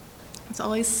It's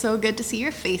always so good to see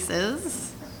your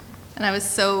faces. And I was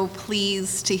so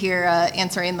pleased to hear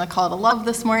answering the call to love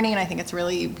this morning. I think it's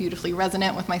really beautifully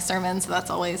resonant with my sermon, so that's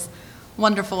always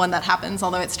wonderful when that happens.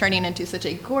 Although it's turning into such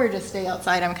a gorgeous day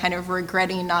outside, I'm kind of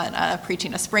regretting not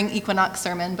preaching a spring equinox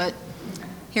sermon, but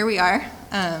here we are.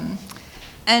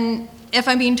 And if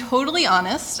I'm being totally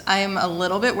honest, I'm a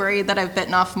little bit worried that I've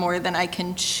bitten off more than I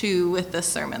can chew with this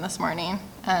sermon this morning.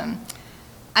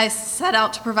 I set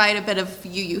out to provide a bit of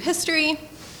UU history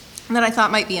that I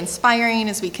thought might be inspiring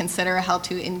as we consider how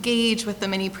to engage with the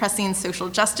many pressing social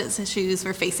justice issues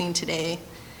we're facing today.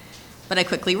 But I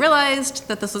quickly realized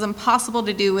that this was impossible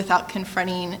to do without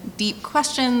confronting deep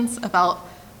questions about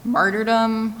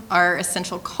martyrdom, our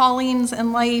essential callings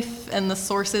in life, and the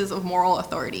sources of moral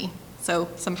authority. So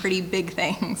some pretty big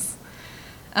things.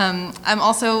 I'm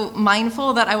also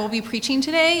mindful that I will be preaching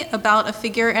today about a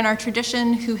figure in our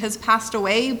tradition who has passed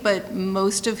away, but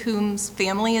most of whom's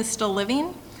family is still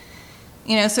living.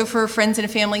 So for friends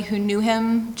and family who knew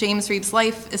him, James Reeb's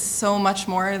life is so much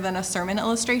more than a sermon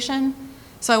illustration.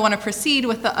 So I want to proceed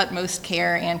with the utmost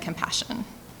care and compassion.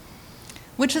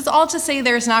 Which is all to say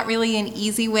there's not really an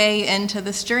easy way into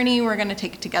this journey we're going to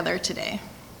take together today.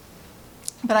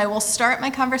 But I will start my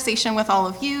conversation with all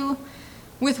of you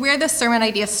with where this sermon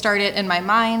idea started in my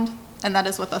mind, and that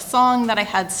is with a song that I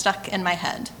had stuck in my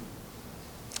head.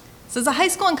 So as a high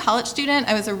school and college student,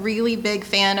 I was a really big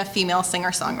fan of female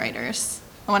singer-songwriters.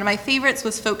 And one of my favorites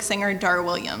was folk singer Dar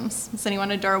Williams. Is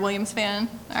anyone a Dar Williams fan?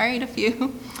 All right, a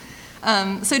few.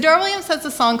 So Dar Williams has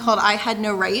a song called I Had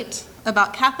No Right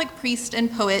about Catholic priest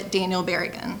and poet Daniel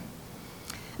Berrigan.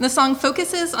 And the song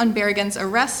focuses on Berrigan's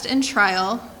arrest and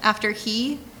trial after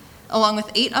he, along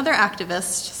with 8 other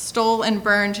activists, stole and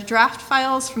burned draft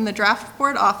files from the draft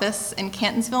board office in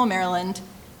Cantonsville, Maryland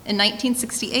in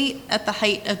 1968 at the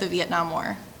height of the Vietnam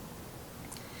War.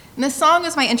 And this song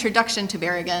was my introduction to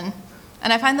Berrigan,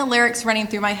 and I find the lyrics running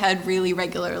through my head really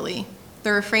regularly.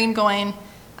 The refrain going,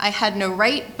 I had no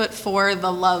right but for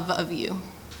the love of you.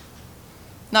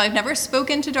 Now, I've never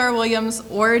spoken to Dar Williams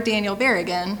or Daniel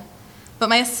Berrigan, but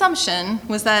my assumption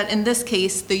was that in this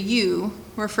case, the you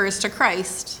refers to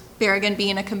Christ, Berrigan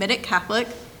being a committed Catholic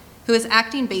who is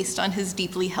acting based on his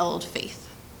deeply held faith.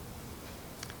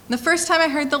 The first time I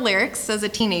heard the lyrics as a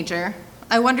teenager,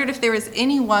 I wondered if there was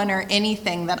anyone or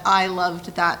anything that I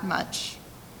loved that much.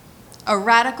 A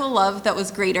radical love that was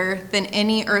greater than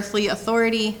any earthly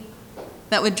authority,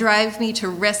 that would drive me to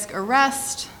risk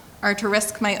arrest or to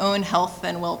risk my own health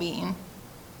and well-being.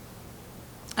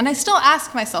 And I still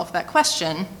ask myself that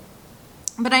question,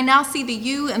 but I now see the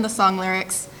you in the song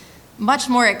lyrics much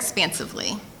more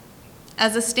expansively,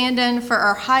 as a stand-in for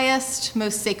our highest,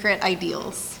 most sacred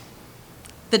ideals,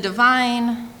 the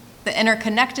divine, the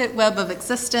interconnected web of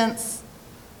existence,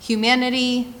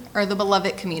 humanity, or the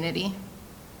beloved community.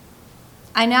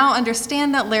 I now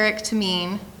understand that lyric to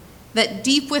mean that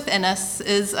deep within us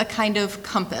is a kind of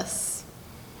compass,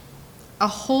 a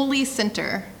holy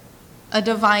center, a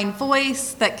divine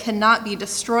voice that cannot be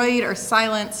destroyed or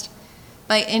silenced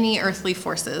by any earthly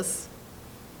forces,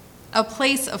 a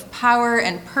place of power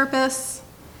and purpose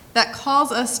that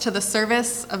calls us to the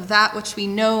service of that which we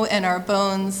know in our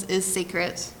bones is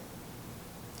sacred.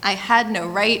 I had no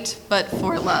right but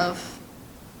for love.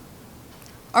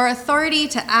 Our authority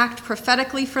to act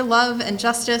prophetically for love and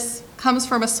justice comes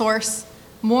from a source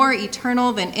more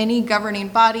eternal than any governing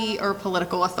body or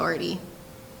political authority.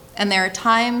 And there are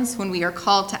times when we are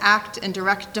called to act in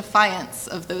direct defiance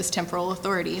of those temporal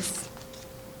authorities.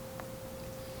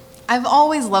 I've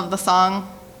always loved the song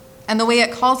and the way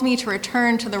it calls me to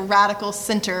return to the radical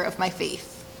center of my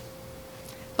faith.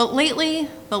 But lately,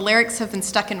 the lyrics have been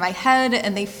stuck in my head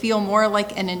and they feel more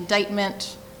like an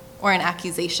indictment or an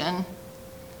accusation.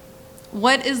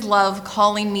 What is love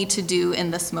calling me to do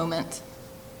in this moment?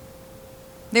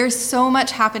 There's so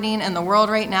much happening in the world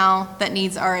right now that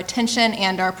needs our attention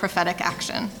and our prophetic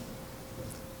action.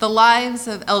 The lives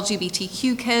of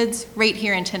LGBTQ kids right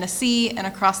here in Tennessee and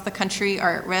across the country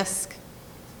are at risk.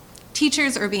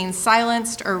 Teachers are being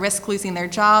silenced or risk losing their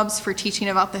jobs for teaching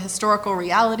about the historical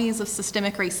realities of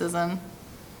systemic racism.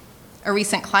 A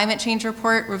recent climate change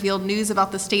report revealed news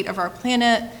about the state of our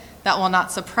planet that, while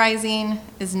not surprising,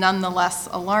 is nonetheless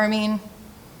alarming.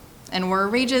 And war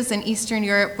rages in Eastern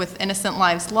Europe with innocent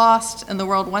lives lost and the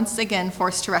world once again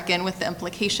forced to reckon with the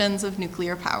implications of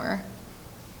nuclear power.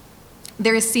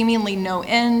 There is seemingly no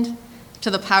end to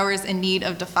the powers in need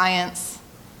of defiance,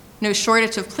 no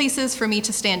shortage of places for me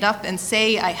to stand up and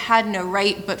say I had no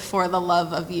right but for the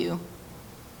love of you.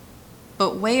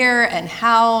 But where and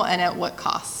how and at what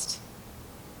cost?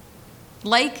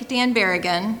 Like Dan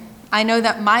Berrigan, I know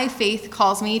that my faith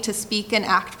calls me to speak and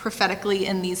act prophetically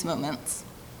in these moments.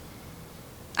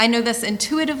 I know this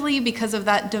intuitively because of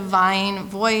that divine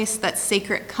voice, that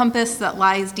sacred compass that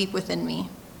lies deep within me.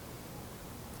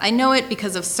 I know it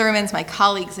because of sermons my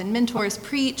colleagues and mentors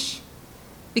preach,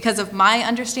 because of my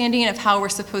understanding of how we're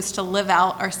supposed to live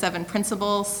out our 7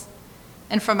 principles,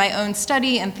 and from my own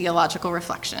study and theological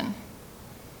reflection.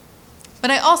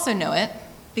 But I also know it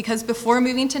because before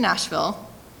moving to Nashville,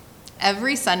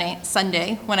 every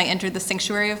Sunday when I entered the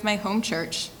sanctuary of my home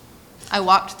church, I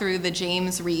walked through the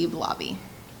James Reeb lobby.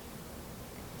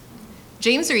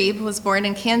 James Reeb was born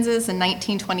in Kansas in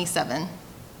 1927.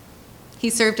 He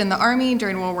served in the Army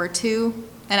during World War II,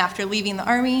 and after leaving the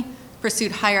Army,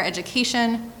 pursued higher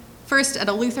education, first at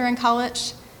a Lutheran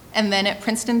college, and then at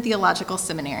Princeton Theological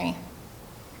Seminary.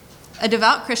 A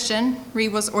devout Christian,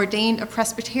 Reeb was ordained a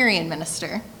Presbyterian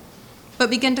minister,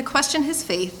 but began to question his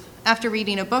faith after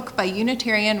reading a book by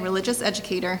Unitarian religious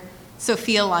educator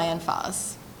Sophia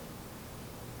Lyon-Fahs.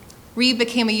 Reeb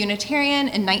became a Unitarian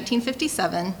in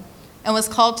 1957 and was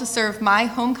called to serve my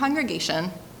home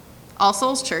congregation, All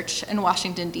Souls Church in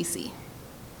Washington, D.C.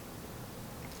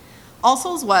 All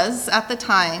Souls was, at the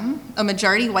time, a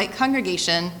majority white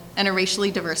congregation and a racially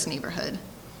diverse neighborhood.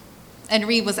 And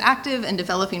Reeb was active in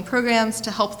developing programs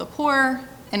to help the poor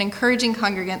and encouraging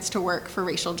congregants to work for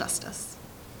racial justice.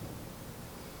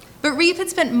 But Reeb had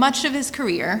spent much of his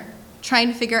career trying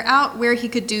to figure out where he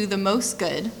could do the most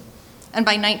good, and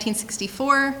by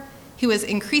 1964, he was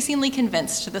increasingly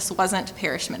convinced this wasn't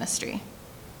parish ministry.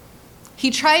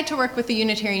 He tried to work with the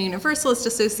Unitarian Universalist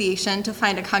Association to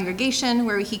find a congregation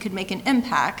where he could make an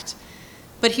impact,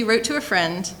 but he wrote to a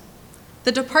friend,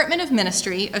 "The Department of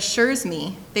Ministry assures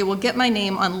me they will get my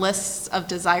name on lists of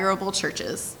desirable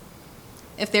churches.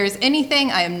 If there is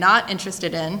anything I am not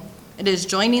interested in, it is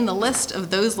joining the list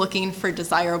of those looking for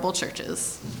desirable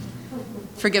churches."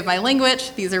 Forgive my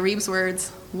language, these are Reeb's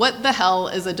words. What the hell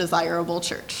is a desirable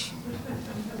church?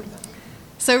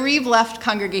 So Reeb left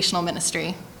congregational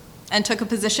ministry and took a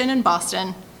position in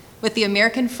Boston with the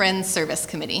American Friends Service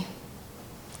Committee,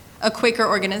 a Quaker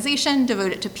organization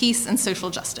devoted to peace and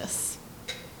social justice.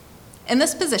 In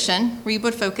this position, Reeb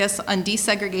would focus on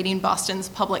desegregating Boston's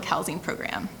public housing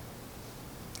program.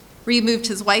 Reeb moved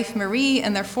his wife, Marie,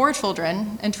 and their 4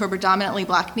 children into a predominantly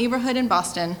Black neighborhood in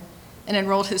Boston and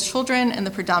enrolled his children in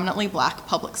the predominantly Black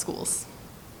public schools.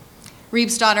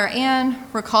 Reeb's daughter, Anne,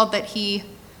 recalled that he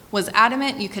was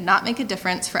adamant you could not make a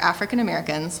difference for African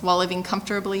Americans while living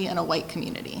comfortably in a white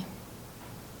community.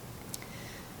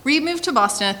 Reeb moved to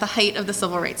Boston at the height of the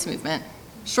Civil Rights Movement,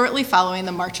 shortly following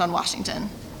the March on Washington.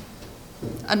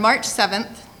 On March 7,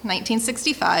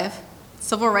 1965,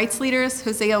 civil rights leaders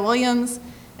Hosea Williams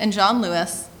and John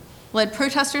Lewis led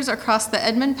protesters across the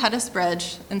Edmund Pettus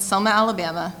Bridge in Selma,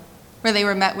 Alabama, where they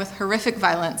were met with horrific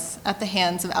violence at the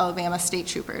hands of Alabama state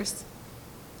troopers.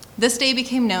 This day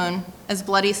became known as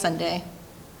Bloody Sunday.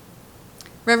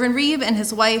 Reverend Reeb and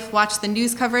his wife watched the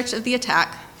news coverage of the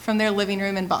attack from their living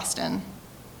room in Boston.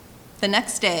 The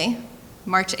next day,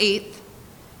 March 8th,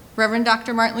 Reverend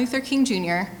Dr. Martin Luther King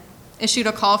Jr. issued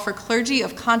a call for clergy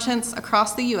of conscience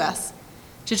across the U.S.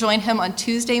 to join him on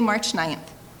Tuesday, March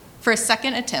 9th, for a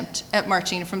second attempt at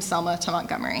marching from Selma to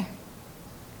Montgomery.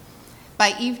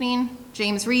 By evening,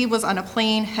 James Reeb was on a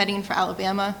plane heading for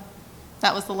Alabama.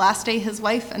 That was the last day his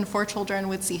wife and 4 children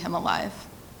would see him alive.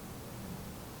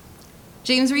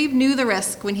 James Reeb knew the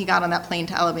risk when he got on that plane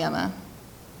to Alabama.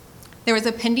 There was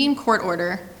a pending court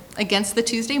order against the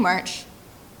Tuesday march,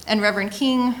 and Reverend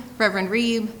King, Reverend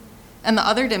Reeb, and the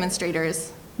other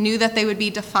demonstrators knew that they would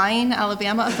be defying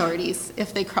Alabama authorities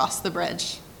if they crossed the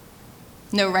bridge.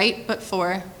 No right but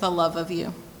for the love of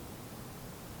you.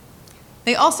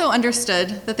 They also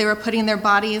understood that they were putting their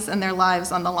bodies and their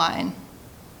lives on the line.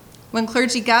 When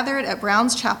clergy gathered at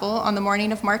Brown's Chapel on the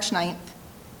morning of March 9th,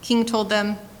 King told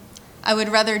them, "I would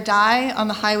rather die on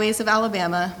the highways of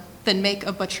Alabama than make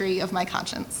a butchery of my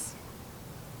conscience."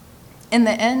 In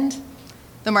the end,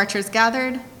 the marchers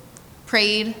gathered,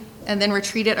 prayed, and then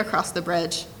retreated across the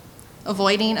bridge,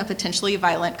 avoiding a potentially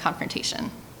violent confrontation.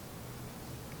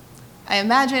 I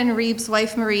imagine Reeb's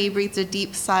wife Marie breathed a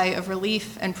deep sigh of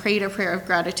relief and prayed a prayer of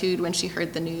gratitude when she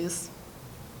heard the news.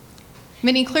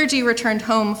 Many clergy returned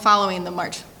home following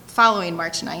March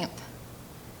 9th,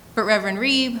 but Reverend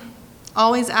Reeb,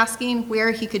 always asking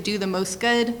where he could do the most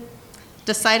good,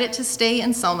 decided to stay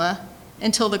in Selma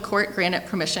until the court granted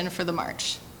permission for the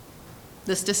march.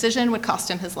 This decision would cost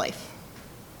him his life.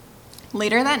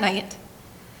 Later that night,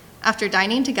 after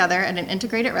dining together at an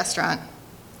integrated restaurant,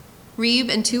 Reeb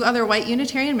and 2 other white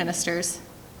Unitarian ministers,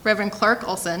 Reverend Clark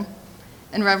Olson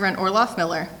and Reverend Orloff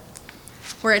Miller,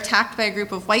 were attacked by a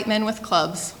group of white men with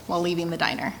clubs while leaving the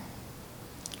diner.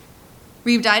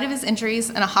 Reeb died of his injuries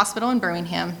in a hospital in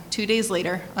Birmingham 2 days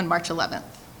later on March 11th.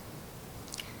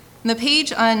 And the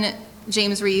page on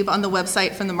James Reeb on the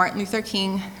website from the Martin Luther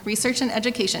King Research and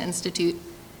Education Institute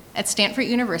at Stanford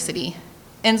University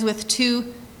ends with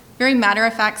two very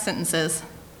matter-of-fact sentences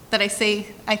that I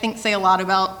think say a lot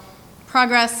about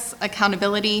progress,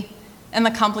 accountability, and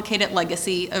the complicated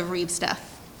legacy of Reeb's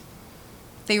death.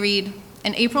 They read,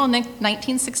 in April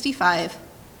 1965,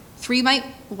 3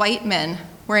 white men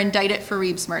were indicted for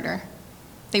Reeb's murder.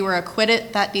 They were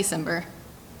acquitted that December.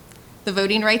 The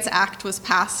Voting Rights Act was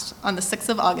passed on the 6th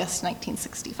of August,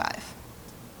 1965.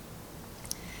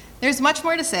 There's much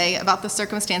more to say about the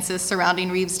circumstances surrounding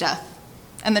Reeb's death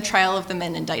and the trial of the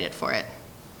men indicted for it.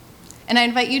 And I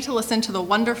invite you to listen to the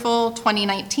wonderful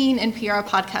 2019 NPR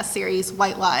podcast series,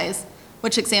 White Lies,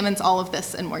 which examines all of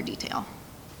this in more detail.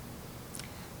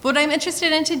 But what I'm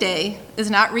interested in today is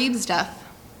not Reeb's death,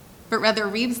 but rather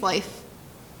Reeb's life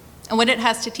and what it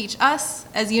has to teach us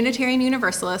as Unitarian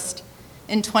Universalists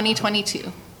in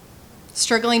 2022,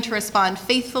 struggling to respond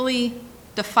faithfully,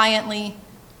 defiantly,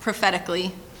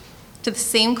 prophetically to the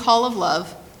same call of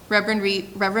love Reverend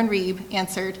Reeb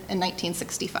answered in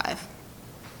 1965.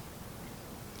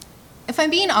 If I'm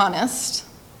being honest,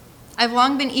 I've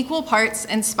long been equal parts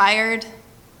inspired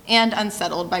and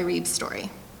unsettled by Reeb's story.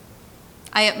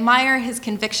 I admire his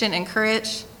conviction and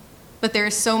courage, but there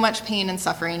is so much pain and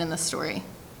suffering in this story.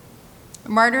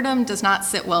 Martyrdom does not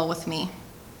sit well with me.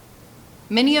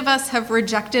 Many of us have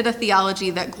rejected a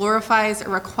theology that glorifies or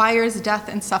requires death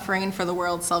and suffering for the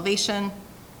world's salvation,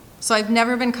 so I've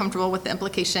never been comfortable with the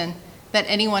implication that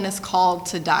anyone is called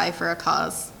to die for a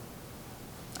cause.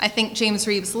 I think James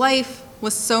Reeb's life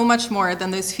was so much more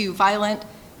than those few violent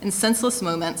and senseless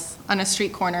moments on a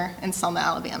street corner in Selma,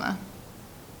 Alabama.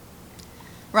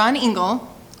 Ron Engel,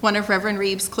 one of Reverend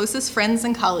Reeb's closest friends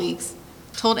and colleagues,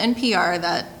 told NPR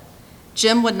that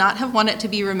Jim would not have wanted to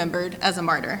be remembered as a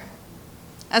martyr.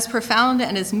 As profound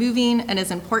and as moving and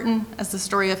as important as the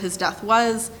story of his death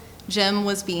was, Jim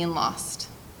was being lost.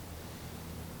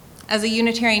 As a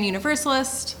Unitarian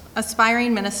Universalist,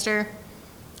 aspiring minister,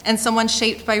 and someone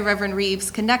shaped by Reverend Reeb's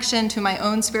connection to my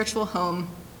own spiritual home,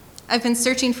 I've been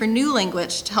searching for new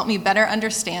language to help me better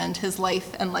understand his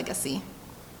life and legacy.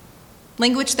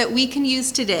 Language that we can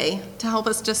use today to help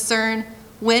us discern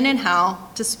when and how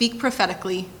to speak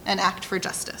prophetically and act for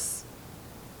justice.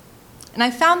 And I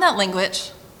found that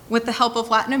language with the help of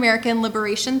Latin American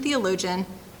liberation theologian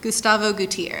Gustavo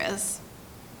Gutierrez.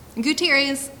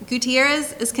 Gutierrez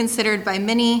is considered by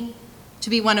many to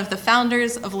be one of the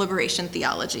founders of liberation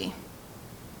theology,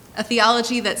 a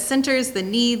theology that centers the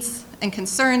needs and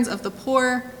concerns of the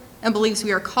poor and believes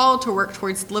we are called to work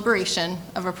towards the liberation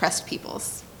of oppressed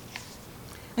peoples.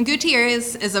 And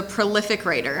Gutierrez is a prolific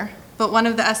writer, but one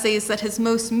of the essays that has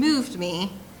most moved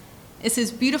me is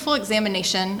his beautiful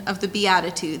examination of the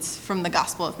Beatitudes from the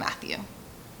Gospel of Matthew.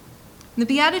 The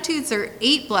Beatitudes are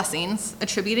 8 blessings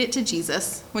attributed to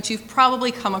Jesus, which you've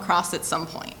probably come across at some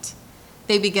point.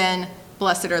 They begin,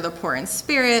 "Blessed are the poor in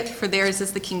spirit, for theirs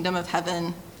is the kingdom of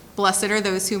heaven. Blessed are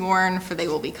those who mourn, for they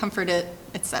will be comforted,"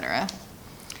 etc.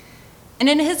 And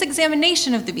in his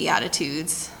examination of the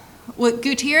Beatitudes, what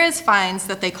Gutierrez finds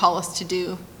that they call us to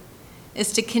do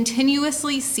is to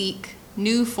continuously seek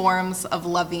new forms of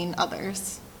loving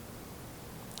others.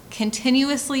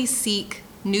 Continuously seek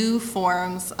new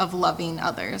forms of loving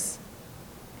others.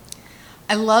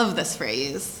 I love this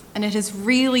phrase, and it has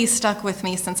really stuck with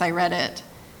me since I read it.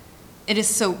 It is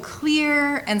so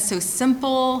clear and so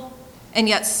simple, and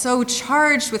yet so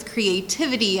charged with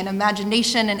creativity and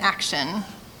imagination and action.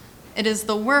 It is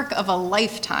the work of a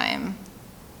lifetime.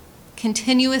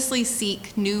 Continuously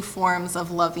seek new forms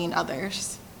of loving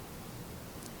others.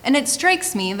 And it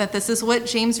strikes me that this is what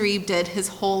James Reeb did his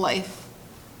whole life.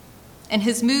 And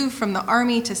his move from the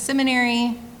army to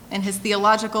seminary and his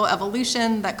theological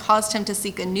evolution that caused him to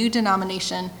seek a new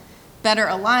denomination better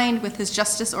aligned with his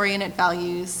justice-oriented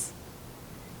values,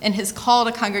 and his call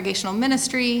to congregational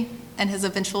ministry and his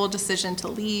eventual decision to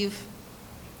leave,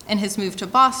 and his move to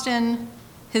Boston,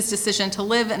 his decision to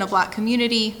live in a Black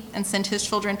community and send his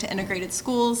children to integrated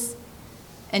schools,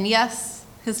 and yes,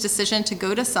 his decision to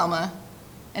go to Selma,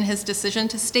 and his decision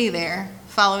to stay there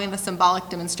following the symbolic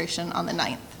demonstration on the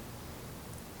 9th.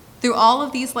 Through all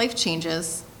of these life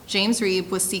changes, James Reeb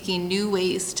was seeking new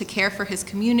ways to care for his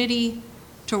community,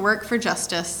 to work for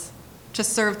justice, to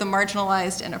serve the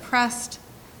marginalized and oppressed,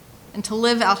 and to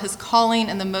live out his calling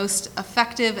in the most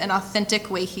effective and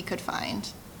authentic way he could find.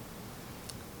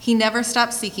 He never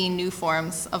stopped seeking new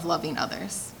forms of loving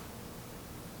others.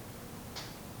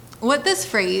 What this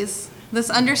phrase, this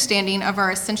understanding of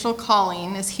our essential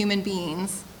calling as human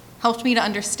beings helped me to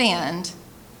understand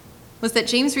was that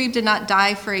James Reeb did not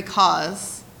die for a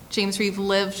cause. James Reeb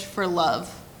lived for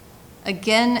love,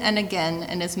 again and again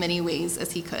in as many ways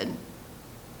as he could.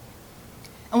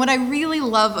 And what I really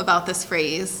love about this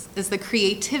phrase is the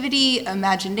creativity,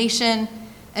 imagination,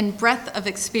 and breadth of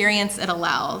experience it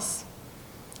allows.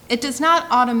 It does not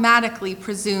automatically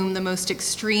presume the most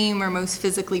extreme or most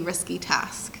physically risky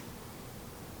task.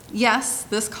 Yes,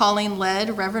 this calling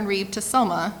led Reverend Reeb to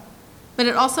Selma, but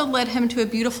it also led him to a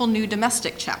beautiful new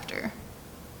domestic chapter.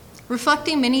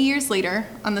 Reflecting many years later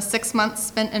on the 6 months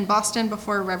spent in Boston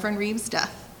before Reverend Reeb's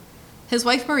death, his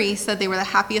wife Marie said they were the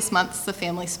happiest months the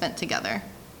family spent together.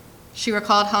 She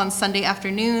recalled how on Sunday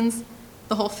afternoons,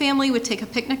 the whole family would take a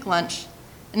picnic lunch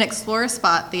and explore a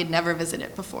spot they had never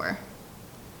visited before.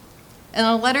 In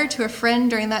a letter to a friend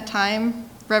during that time,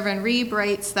 Reverend Reeb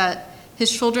writes that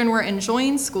his children were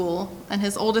enjoying school and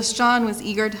his oldest John was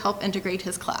eager to help integrate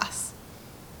his class.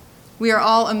 "We are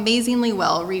all amazingly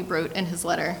well," Reeb wrote in his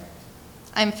letter.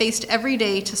 "I am faced every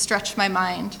day to stretch my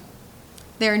mind.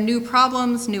 There are new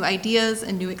problems, new ideas,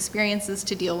 and new experiences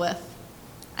to deal with.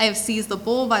 I have seized the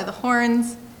bull by the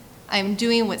horns. I am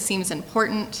doing what seems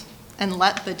important, and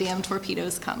let the damn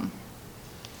torpedoes come."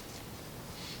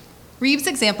 Reeb's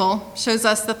example shows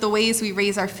us that the ways we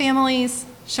raise our families,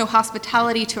 show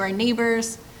hospitality to our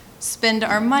neighbors, spend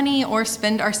our money, or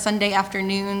spend our Sunday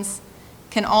afternoons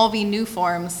can all be new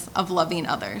forms of loving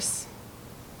others.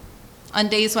 On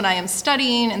days when I am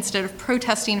studying instead of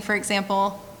protesting, for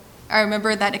example, I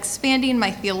remember that expanding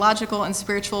my theological and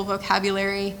spiritual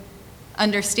vocabulary,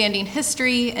 understanding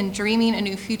history, and dreaming a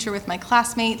new future with my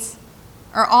classmates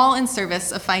are all in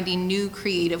service of finding new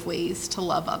creative ways to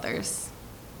love others.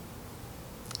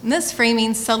 And this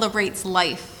framing celebrates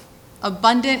life,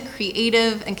 abundant,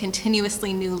 creative, and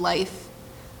continuously new life,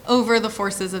 over the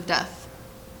forces of death.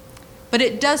 But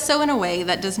it does so in a way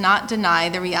that does not deny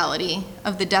the reality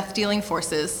of the death-dealing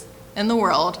forces in the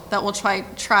world that will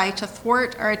try to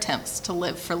thwart our attempts to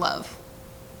live for love.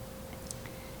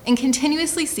 In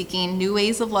continuously seeking new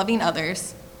ways of loving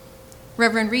others,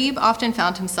 Reverend Reeb often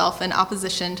found himself in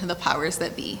opposition to the powers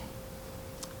that be.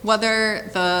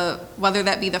 Whether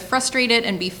that be the frustrated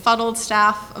and befuddled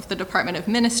staff of the Department of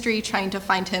Ministry trying to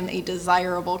find him a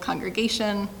desirable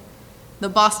congregation, the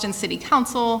Boston City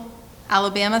Council,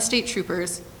 Alabama state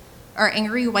troopers, or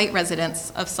angry white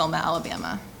residents of Selma,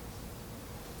 Alabama.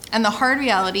 And the hard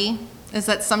reality is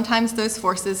that sometimes those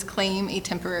forces claim a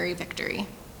temporary victory.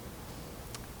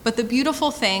 But the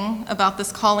beautiful thing about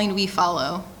this calling we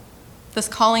follow, this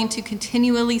calling to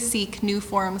continually seek new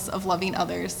forms of loving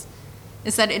others,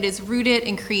 is that it is rooted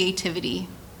in creativity.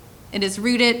 It is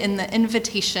rooted in the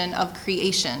invitation of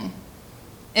creation.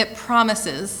 It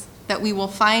promises that we will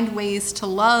find ways to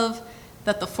love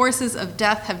that the forces of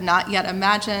death have not yet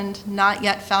imagined, not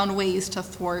yet found ways to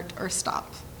thwart or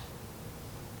stop.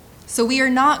 So we are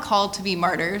not called to be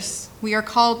martyrs. We are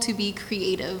called to be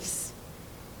creatives.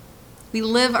 We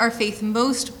live our faith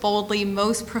most boldly,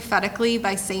 most prophetically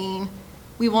by saying,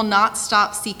 we will not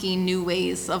stop seeking new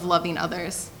ways of loving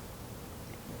others.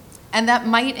 And that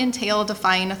might entail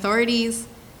defying authorities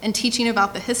and teaching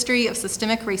about the history of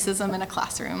systemic racism in a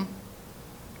classroom.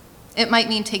 It might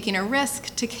mean taking a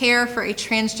risk to care for a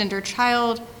transgender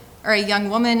child or a young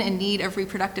woman in need of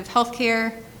reproductive health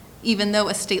care, even though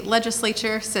a state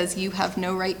legislature says you have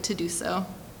no right to do so.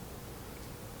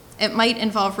 It might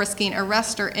involve risking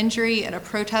arrest or injury at a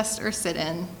protest or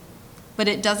sit-in, but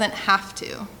it doesn't have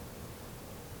to.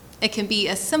 It can be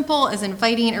as simple as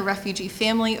inviting a refugee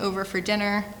family over for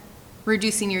dinner,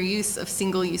 reducing your use of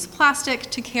single-use plastic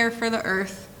to care for the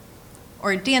earth,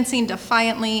 or dancing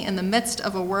defiantly in the midst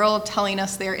of a world telling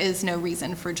us there is no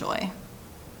reason for joy.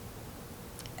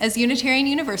 As Unitarian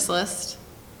Universalists,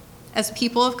 as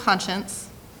people of conscience,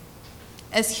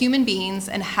 as human beings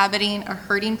inhabiting a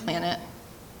hurting planet,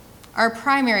 our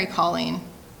primary calling,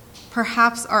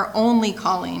 perhaps our only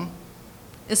calling,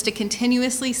 is to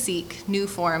continuously seek new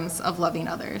forms of loving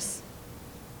others.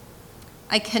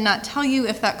 I cannot tell you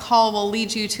if that call will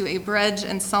lead you to a bridge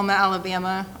in Selma,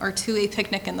 Alabama, or to a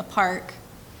picnic in the park,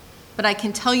 but I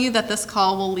can tell you that this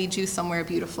call will lead you somewhere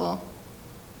beautiful.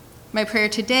 My prayer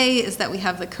today is that we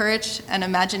have the courage and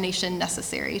imagination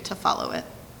necessary to follow it.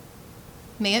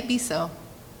 May it be so.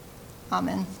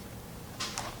 Amen.